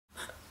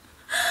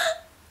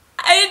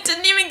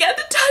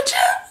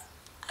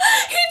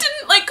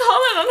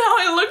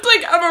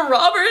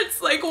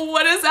Roberts? Like,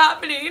 what is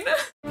happening?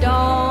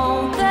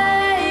 Don't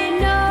they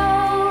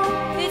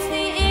know it's the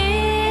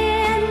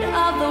end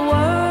of the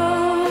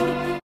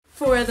world?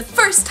 For the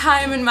first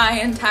time in my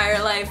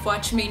entire life,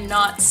 watch me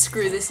not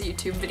screw this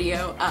YouTube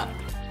video up.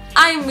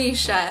 I'm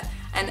Misha,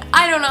 and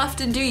I don't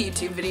often do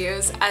YouTube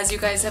videos, as you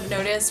guys have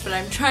noticed, but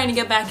I'm trying to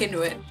get back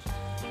into it.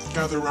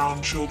 Gather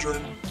round,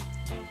 children.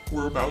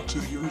 We're about to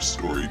hear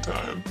story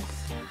time.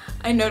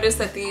 I noticed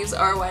that these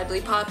are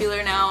widely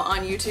popular now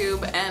on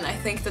YouTube, and I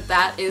think that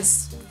that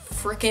is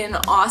freaking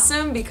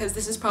awesome because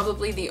this is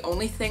probably the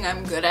only thing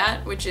I'm good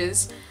at, which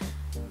is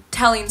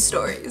telling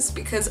stories,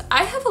 because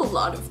I have a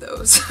lot of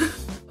those.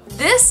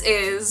 This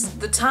is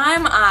the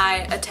time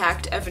I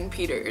attacked Evan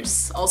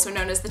Peters, also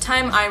known as the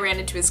time I ran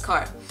into his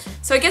car.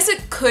 So I guess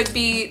it could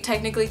be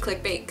technically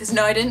clickbait, because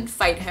no, I didn't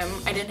fight him.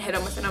 I didn't hit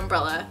him with an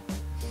umbrella.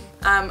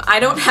 I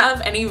don't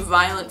have any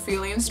violent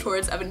feelings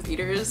towards Evan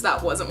Peters.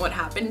 That wasn't what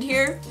happened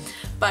here.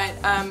 But,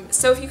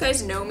 so if you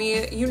guys know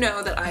me, you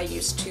know that I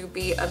used to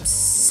be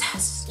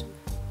obsessed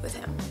with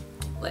him.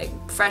 Like,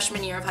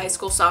 freshman year of high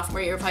school,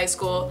 sophomore year of high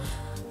school,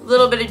 a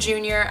little bit of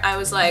junior, I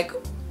was like,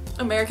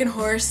 American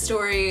Horror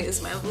Story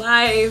is my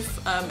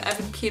life,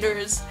 Evan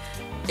Peters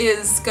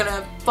is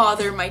gonna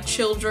bother my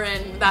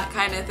children, that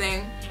kind of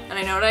thing. And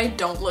I know that I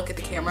don't look at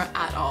the camera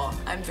at all.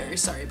 I'm very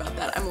sorry about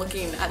that. I'm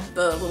looking at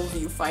the little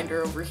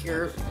viewfinder over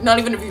here. Not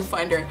even a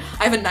viewfinder.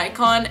 I have a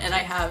Nikon and I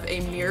have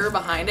a mirror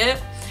behind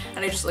it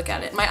and I just look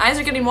at it. My eyes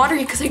are getting watery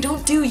because I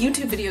don't do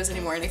YouTube videos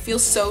anymore and I feel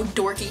so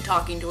dorky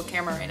talking to a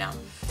camera right now.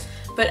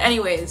 But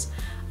anyways,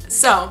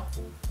 so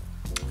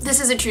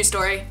this is a true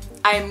story.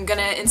 I'm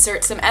gonna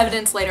insert some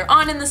evidence later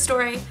on in the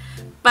story,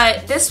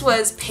 but this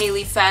was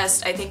Paley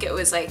Fest. I think it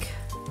was like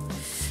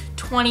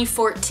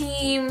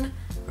 2014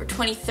 or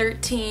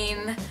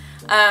 2013.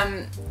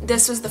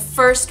 This was the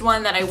first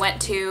one that I went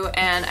to,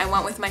 and I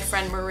went with my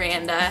friend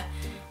Miranda,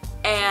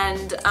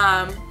 and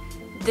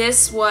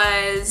this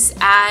was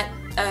at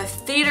a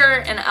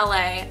theater in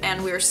LA,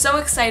 and we were so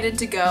excited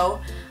to go.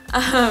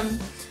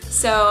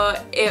 So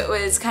it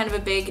was kind of a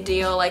big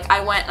deal. Like,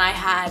 I went and I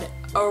had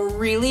a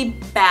really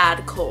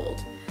bad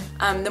cold.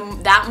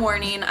 That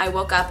morning I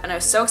woke up and I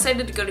was so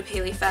excited to go to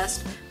Paley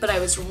Fest, but I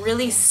was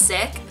really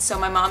sick, so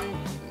my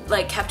mom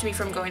like kept me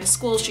from going to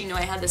school. She knew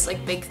I had this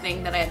like big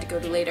thing that I had to go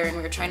to later and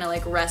we were trying to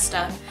like rest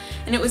up.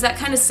 And it was that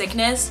kind of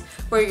sickness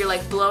where you're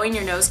like blowing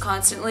your nose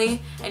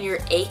constantly and you're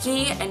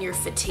achy and you're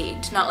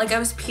fatigued. Not like I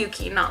was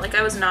puking, not like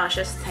I was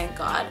nauseous, thank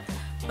God,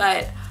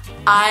 but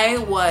I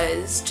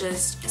was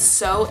just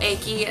so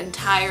achy and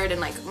tired and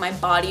like my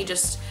body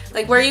just,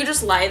 like where you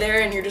just lie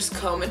there and you're just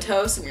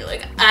comatose and you're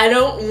like, I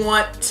don't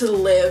want to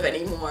live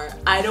anymore.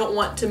 I don't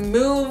want to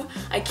move.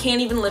 I can't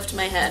even lift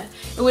my head.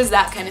 It was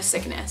that kind of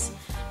sickness.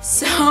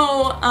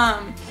 So,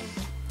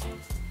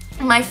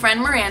 my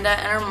friend Miranda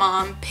and her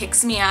mom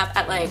picks me up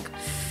at like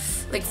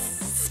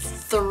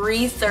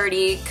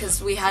 3:30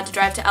 because we had to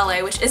drive to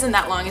LA, which isn't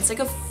that long. It's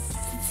like a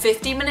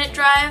 50-minute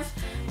drive,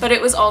 but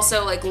it was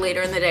also like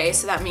later in the day,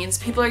 so that means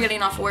people are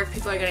getting off work,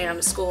 people are getting out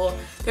of school.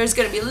 There's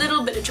gonna be a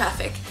little bit of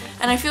traffic,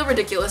 and I feel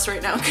ridiculous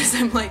right now because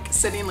I'm like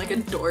sitting like a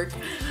dork.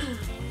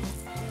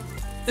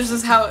 This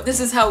is how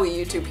we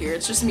YouTube here.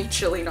 It's just me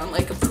chilling on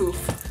like a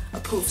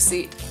poof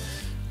seat,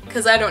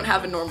 because I don't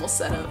have a normal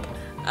setup.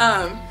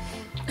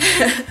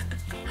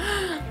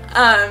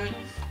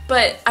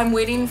 But I'm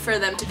waiting for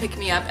them to pick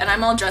me up, and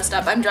I'm all dressed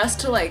up. I'm dressed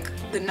to like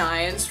the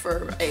nines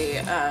for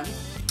a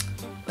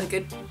like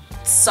a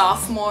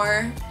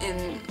sophomore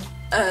in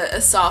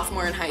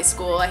high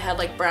school. I had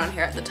like brown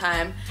hair at the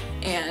time,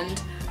 and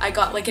I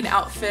got like an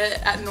outfit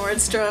at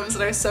Nordstrom's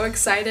and I was so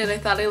excited. I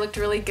thought I looked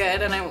really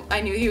good, and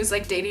I knew he was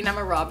like dating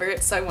Emma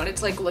Roberts, so I wanted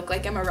to like look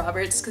like Emma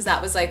Roberts because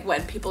that was like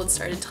when people had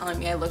started telling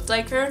me I looked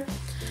like her.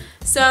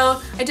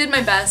 So I did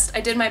my best.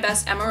 I did my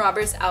best Emma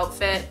Roberts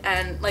outfit,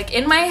 and like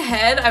in my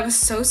head I was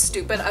so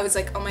stupid. I was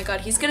like, oh my god,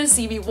 he's gonna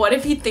see me. What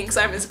if he thinks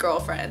I'm his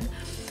girlfriend?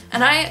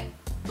 And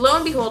lo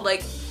and behold,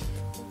 like,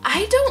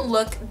 I don't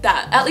look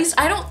that, at least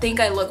I don't think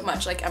I look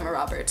much like Emma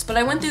Roberts, but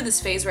I went through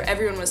this phase where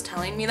everyone was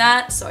telling me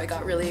that, so I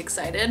got really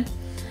excited.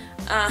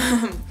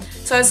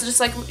 So I was just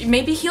like,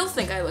 maybe he'll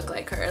think I look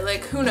like her,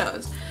 like, who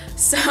knows?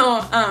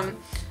 So,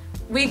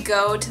 we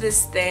go to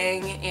this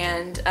thing,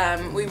 and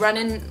we run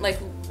in, like,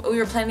 we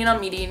were planning on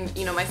meeting,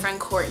 you know, my friend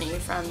Courtney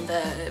from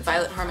the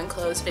Violet Harmon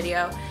Clothes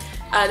video.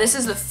 This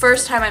is the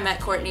first time I met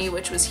Courtney,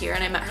 which was here,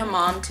 and I met her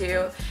mom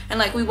too. And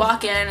like we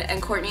walk in,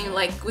 and Courtney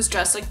like was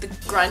dressed like the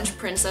grunge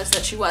princess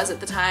that she was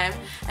at the time,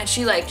 and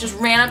she like just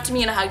ran up to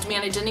me and hugged me,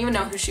 and I didn't even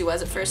know who she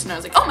was at first, and I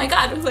was like, oh my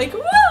god, I was like,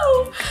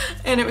 woo!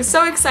 And it was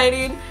so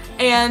exciting.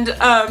 And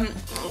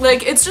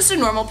like it's just a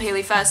normal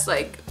Paley Fest,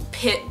 like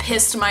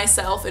pissed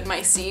myself in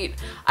my seat.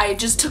 I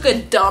just took a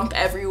dump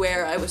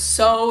everywhere. I was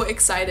so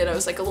excited. I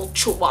was like a little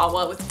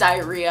chihuahua with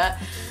diarrhea,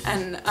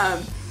 and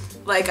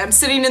like I'm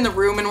sitting in the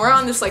room and we're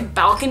on this like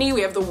balcony.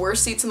 We have the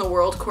worst seats in the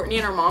world. Courtney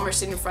and her mom are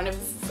sitting in front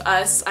of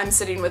us. I'm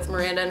sitting with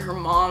Miranda and her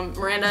mom.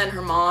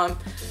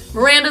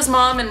 Miranda's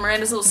mom and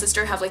Miranda's little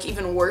sister have like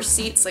even worse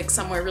seats, like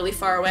somewhere really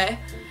far away.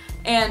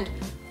 And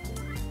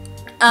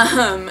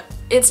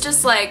it's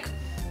just like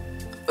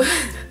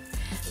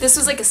this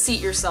was like a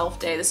seat yourself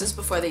day. This was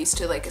before they used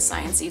to like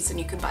assign seats and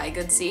you could buy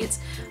good seats.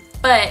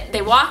 But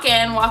they walk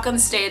on the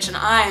stage, and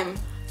I'm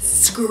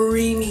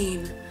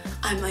screaming.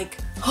 I'm like,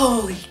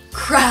 holy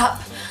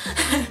crap.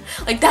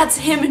 Like, that's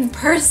him in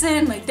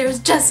person. Like, there's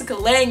Jessica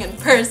Lange in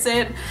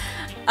person.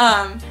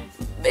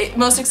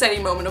 Most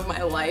exciting moment of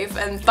my life.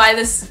 And by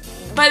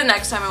the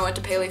next time I went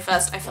to Paley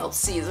Fest, I felt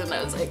seasoned.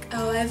 I was like,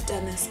 oh, I've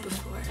done this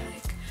before.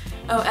 Like,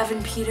 oh,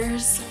 Evan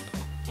Peters?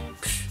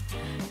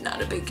 Psh,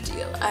 not a big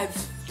deal.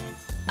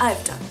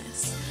 I've done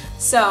this.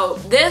 So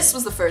this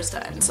was the first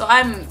time. So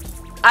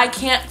I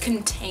can't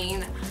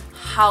contain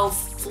how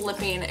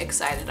flipping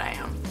excited I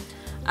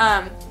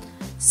am.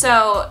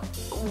 So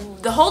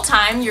the whole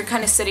time you're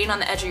kind of sitting on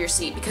the edge of your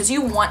seat because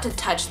you want to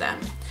touch them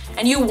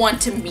and you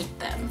want to meet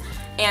them.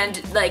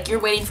 And like you're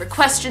waiting for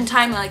question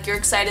time, like you're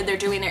excited they're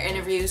doing their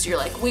interviews, you're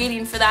like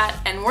waiting for that,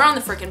 and we're on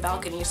the freaking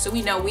balcony, so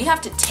we know we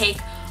have to take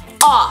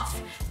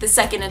off the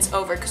second it's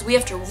over because we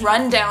have to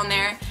run down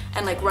there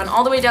and like run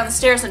all the way down the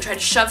stairs and try to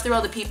shove through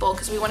all the people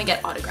because we want to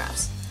get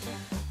autographs.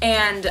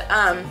 And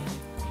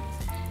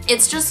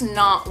it's just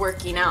not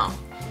working out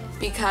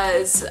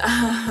because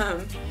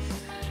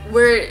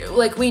we're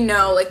like, we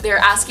know like they're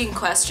asking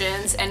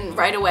questions, and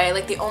right away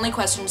like the only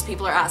questions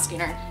people are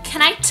asking are,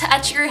 can I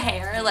touch your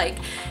hair? Like,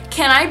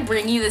 can I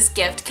bring you this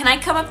gift? Can I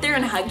come up there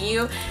and hug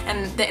you?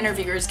 And the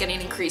interviewer is getting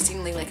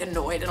increasingly like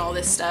annoyed and all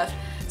this stuff.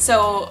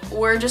 So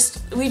we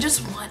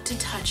just want to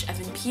touch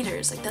Evan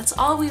Peters. Like, that's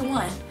all we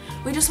want.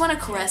 We just want to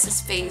caress his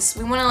face.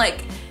 We want to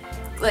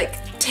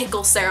like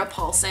tickle Sarah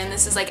Paulson.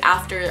 This is like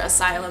after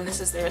Asylum.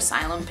 This is their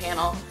Asylum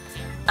panel.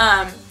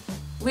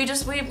 We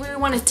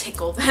want to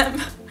tickle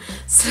them.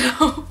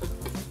 So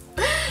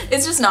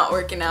it's just not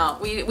working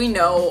out. We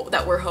know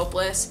that we're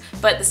hopeless,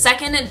 but the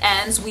second it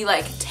ends, we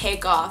like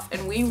take off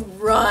and we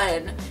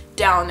run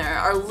down there.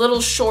 Our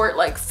little short,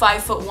 like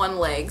 5'1"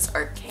 legs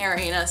are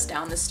carrying us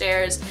down the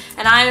stairs,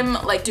 and I'm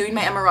like doing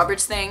my Emma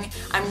Roberts thing.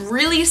 I'm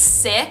really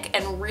sick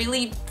and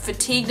really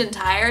fatigued and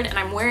tired, and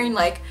I'm wearing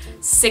like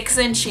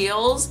 6-inch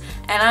heels,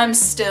 and I'm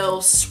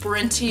still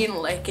sprinting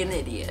like an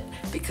idiot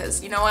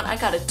because you know what? I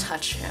gotta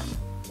touch him.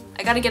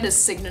 I gotta get his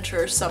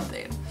signature or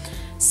something.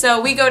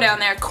 So we go down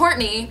there.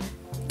 Courtney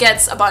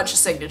gets a bunch of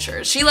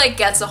signatures. She like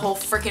gets a whole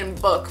freaking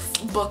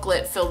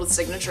booklet filled with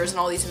signatures and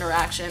all these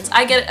interactions.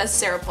 I get a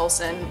Sarah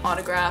Paulson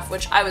autograph,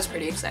 which I was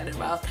pretty excited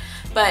about.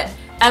 But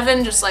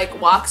Evan just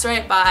like walks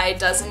right by,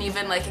 doesn't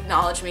even like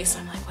acknowledge me, so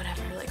I'm like,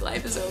 whatever, like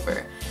life is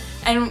over.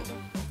 And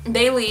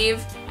they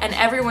leave and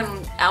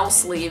everyone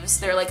else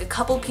leaves. There are like a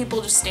couple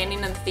people just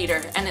standing in the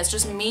theater, and it's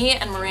just me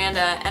and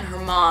Miranda and her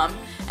mom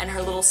and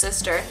her little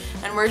sister,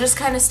 and we're just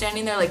kind of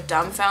standing there like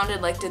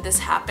dumbfounded, like, did this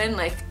happen?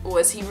 Like,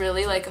 was he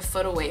really like a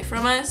foot away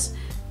from us?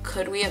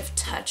 Could we have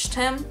touched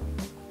him?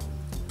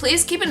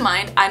 Please keep in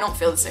mind, I don't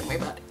feel the same way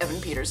about Evan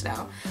Peters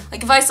now.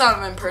 Like, if I saw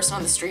him in person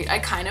on the street,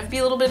 I'd kind of be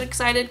a little bit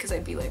excited because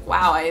I'd be like,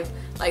 wow, I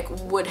like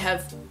would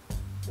have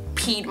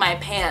peed my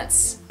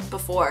pants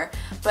before,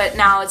 but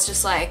now it's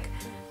just like,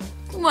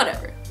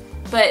 whatever.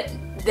 But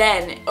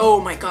then, oh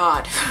my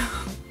god.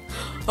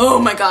 Oh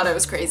my god, I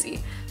was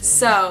crazy.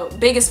 So,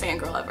 biggest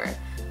fangirl ever.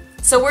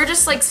 So we're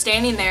just like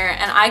standing there,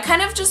 and I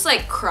kind of just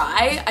like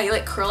cry. I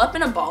like curl up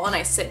in a ball and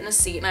I sit in a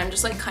seat, and I'm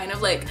just like kind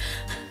of like,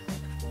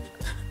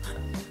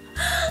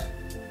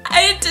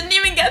 I didn't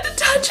even get to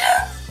touch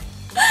him.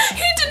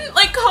 He didn't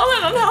like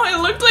comment on how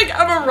I looked like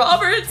Emma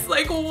Roberts.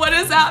 Like, what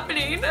is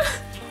happening?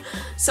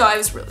 So I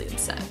was really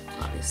upset,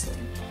 obviously.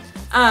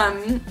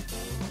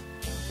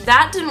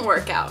 That didn't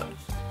work out,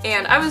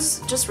 and I was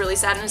just really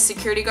sad, and a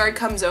security guard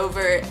comes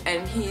over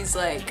and he's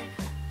like,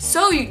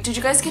 so did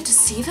you guys get to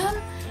see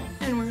them?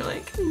 And we're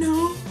like,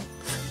 no.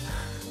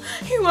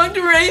 He walked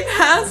right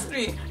past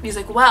me. And he's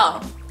like,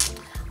 well,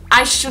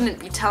 I shouldn't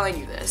be telling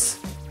you this.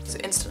 So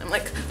instantly I'm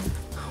like,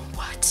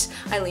 what?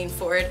 I lean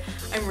forward.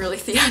 I'm really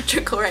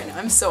theatrical right now.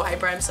 I'm so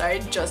hyper. I'm sorry. I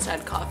just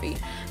had coffee.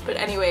 But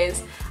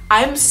anyways,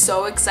 I'm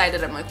so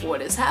excited. I'm like,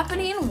 what is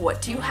happening?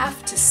 What do you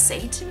have to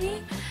say to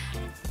me?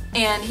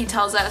 And he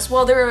tells us,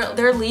 well,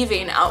 they're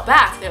leaving out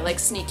back. They're like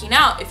sneaking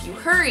out. If you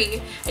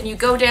hurry and you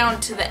go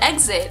down to the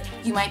exit,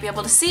 you might be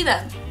able to see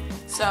them.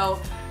 So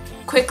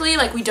quickly,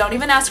 like, we don't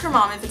even ask her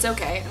mom if it's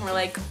okay. And we're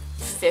like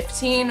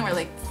 15, we're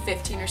like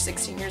 15 or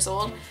 16 years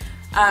old.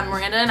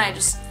 Miranda and I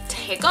just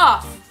take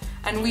off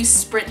and we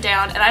sprint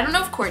down. And I don't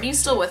know if Courtney's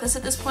still with us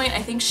at this point.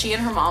 I think she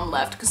and her mom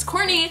left because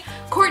Courtney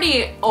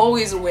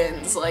always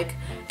wins. Like,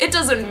 it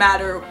doesn't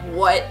matter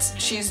what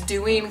she's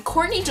doing.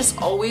 Courtney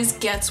just always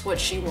gets what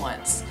she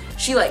wants.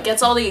 She like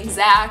gets all the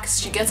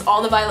exacts, she gets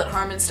all the Violet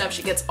Harmon stuff,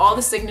 she gets all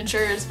the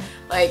signatures,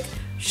 like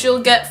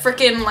she'll get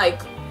freaking like,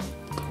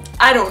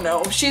 I don't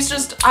know. She's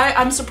just,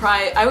 I'm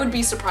surprised. I would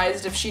be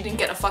surprised if she didn't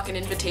get a fucking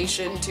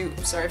invitation to,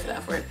 sorry for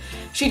that word,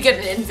 she'd get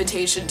an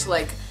invitation to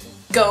like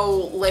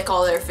go lick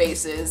all their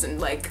faces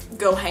and like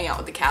go hang out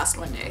with the cast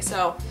one day.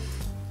 So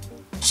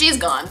she's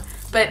gone.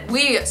 But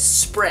we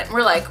sprint.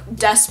 We're like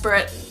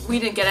desperate. We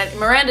didn't get any.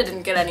 Miranda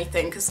didn't get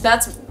anything because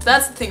that's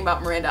the thing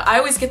about Miranda. I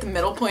always get the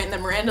middle point, and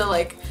then Miranda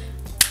like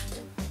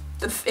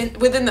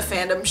within the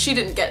fandom, she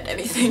didn't get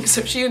anything,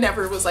 so she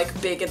never was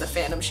like big in the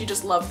fandom. She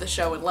just loved the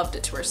show and loved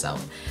it to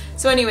herself.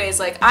 So anyways,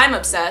 like I'm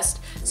obsessed.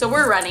 So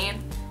we're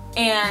running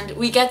and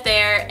we get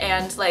there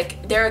and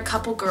like there are a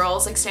couple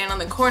girls like standing on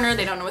the corner.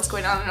 They don't know what's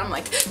going on and I'm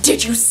like,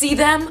 did you see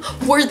them?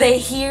 Were they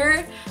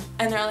here?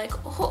 And they're like,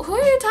 who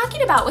are you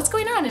talking about? What's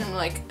going on? And I'm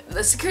like,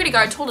 the security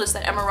guard told us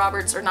that Emma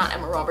Roberts, or not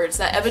Emma Roberts,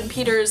 that Evan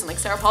Peters and like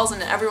Sarah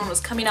Paulson and everyone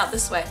was coming out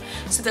this way.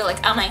 So they're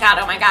like, oh my god,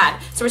 oh my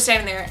god. So we're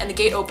standing there and the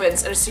gate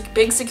opens and a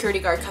big security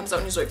guard comes out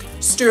and he's like,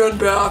 stand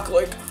back,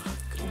 like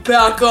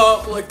back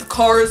up, like the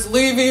car is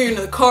leaving,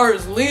 the car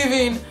is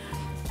leaving.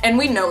 And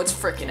we know it's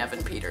freaking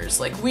Evan Peters.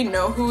 Like we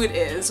know who it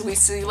is. We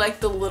see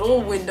like the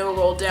little window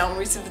roll down,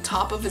 we see the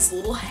top of his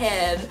little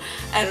head,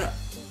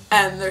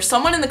 and there's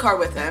someone in the car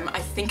with him. I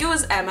think it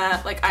was Emma.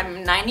 Like,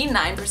 I'm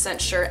 99%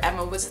 sure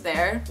Emma was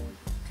there.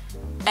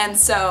 And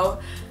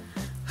so,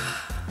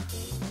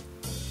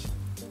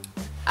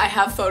 I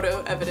have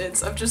photo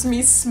evidence of just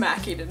me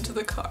smacking into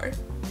the car.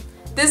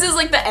 This is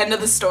like the end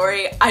of the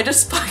story. I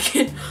just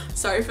fucking,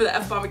 sorry for the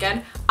F-bomb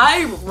again.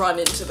 I run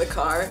into the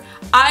car.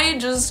 I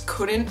just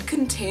couldn't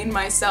contain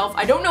myself.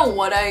 I don't know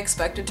what I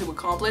expected to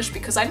accomplish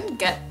because I didn't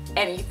get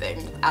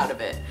anything out of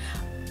it.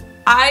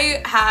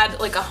 I had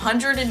like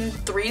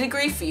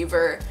 103-degree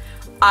fever.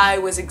 I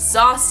was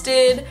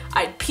exhausted.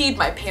 I'd peed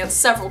my pants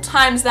several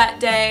times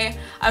that day.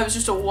 I was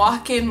just a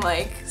walking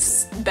like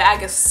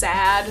bag of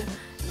sad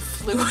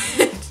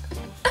fluid.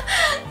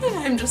 And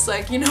I'm just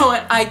like, you know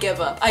what? I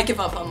give up. I give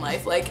up on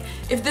life. Like,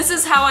 if this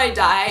is how I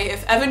die,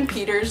 if Evan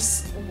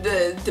Peters,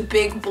 the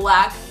big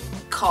black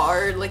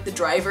car, like the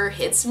driver,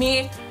 hits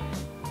me,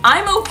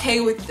 I'm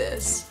okay with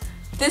this.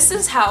 This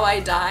is how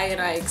I die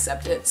and I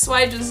accept it. So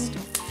I just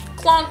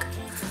clonk.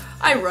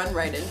 I run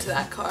right into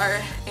that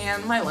car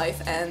and my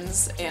life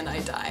ends and I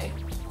die.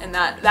 And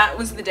that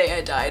was the day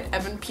I died.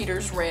 Evan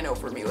Peters ran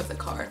over me with a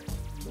car.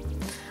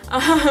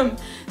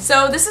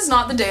 So this is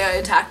not the day I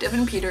attacked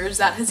Evan Peters,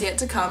 that has yet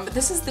to come, but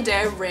this is the day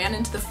I ran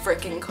into the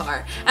frickin'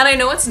 car. And I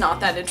know it's not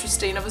that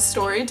interesting of a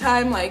story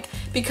time, like,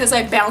 because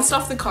I bounced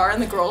off the car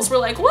and the girls were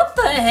like, what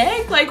the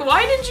heck? Like,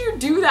 why did you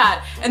do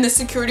that? And the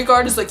security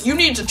guard is like, you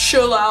need to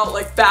chill out,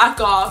 like, back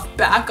off,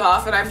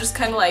 and I'm just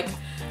kind of like,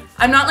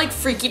 I'm not like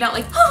freaking out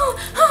like,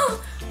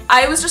 oh.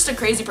 I was just a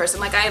crazy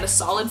person. Like I had a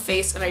solid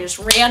face and I just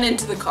ran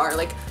into the car,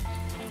 like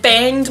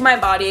banged my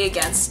body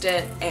against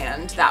it,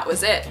 and that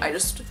was it.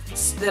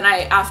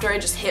 After I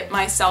just hit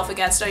myself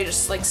against it, I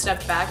just like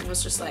stepped back and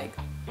was just like,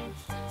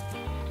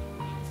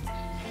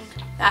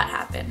 that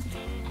happened.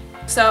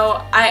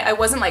 So I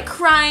wasn't like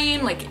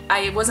crying, like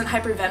I wasn't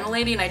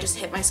hyperventilating, I just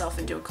hit myself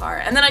into a car.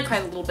 And then I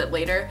cried a little bit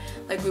later.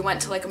 Like we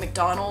went to like a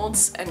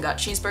McDonald's and got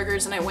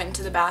cheeseburgers and I went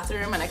into the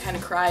bathroom and I kind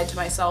of cried to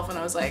myself and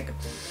I was like,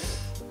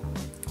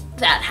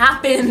 that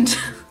happened.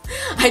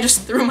 I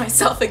just threw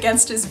myself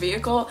against his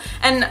vehicle,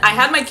 and I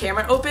had my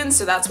camera open,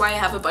 so that's why I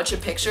have a bunch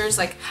of pictures.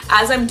 Like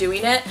as I'm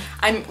doing it,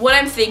 what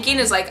I'm thinking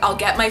is like I'll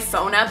get my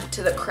phone up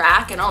to the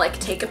crack and I'll like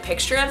take a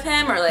picture of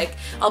him, or like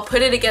I'll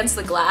put it against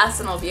the glass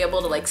and I'll be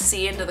able to like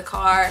see into the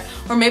car,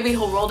 or maybe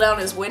he'll roll down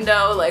his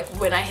window like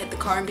when I hit the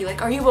car and be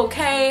like, are you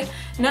okay?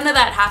 None of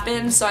that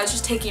happened, so I was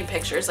just taking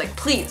pictures like,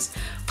 please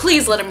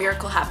let a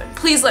miracle happen,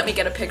 please let me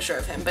get a picture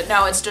of him. But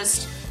no, it's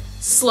just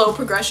slow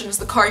progression as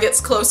the car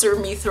gets closer,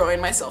 me throwing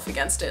myself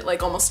against it,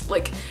 like almost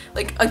like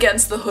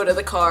against the hood of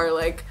the car,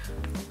 like,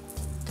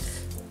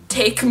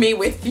 take me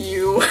with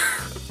you.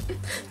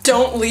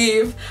 Don't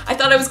leave. I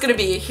thought I was gonna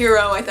be a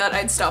hero. I thought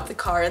I'd stop the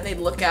car and they'd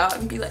look out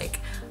and be like,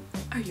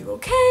 are you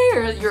okay?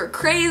 Or you're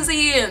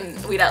crazy?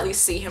 And we'd at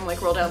least see him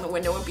like roll down the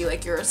window and be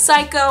like, you're a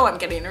psycho, I'm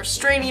getting a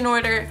restraining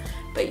order.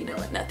 But you know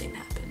what, nothing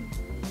happened.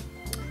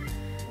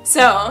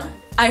 So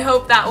I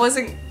hope that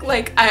wasn't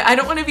like, I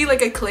don't want to be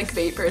like a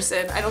clickbait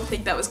person. I don't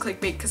think that was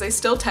clickbait because I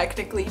still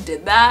technically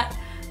did that.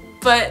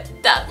 But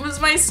that was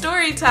my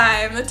story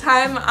time. The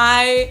time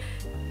I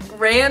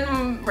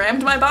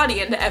rammed my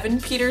body into Evan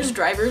Peters'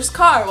 driver's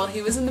car while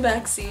he was in the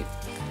back seat.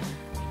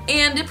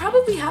 And it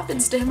probably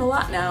happens to him a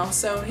lot now,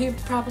 so he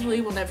probably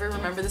will never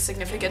remember the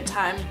significant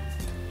time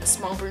a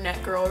small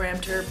brunette girl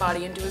rammed her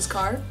body into his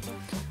car.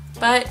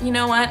 But you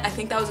know what? I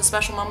think that was a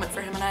special moment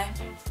for him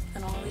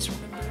and I'll always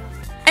remember.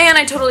 And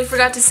I totally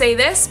forgot to say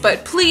this,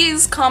 but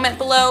please comment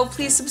below,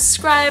 please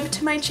subscribe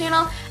to my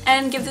channel,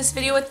 and give this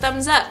video a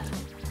thumbs up,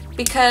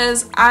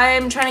 because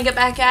I'm trying to get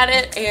back at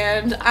it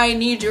and I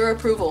need your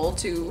approval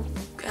to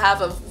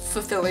have a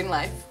fulfilling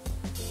life.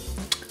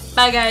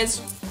 Bye guys.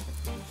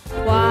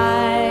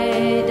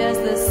 Why does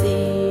the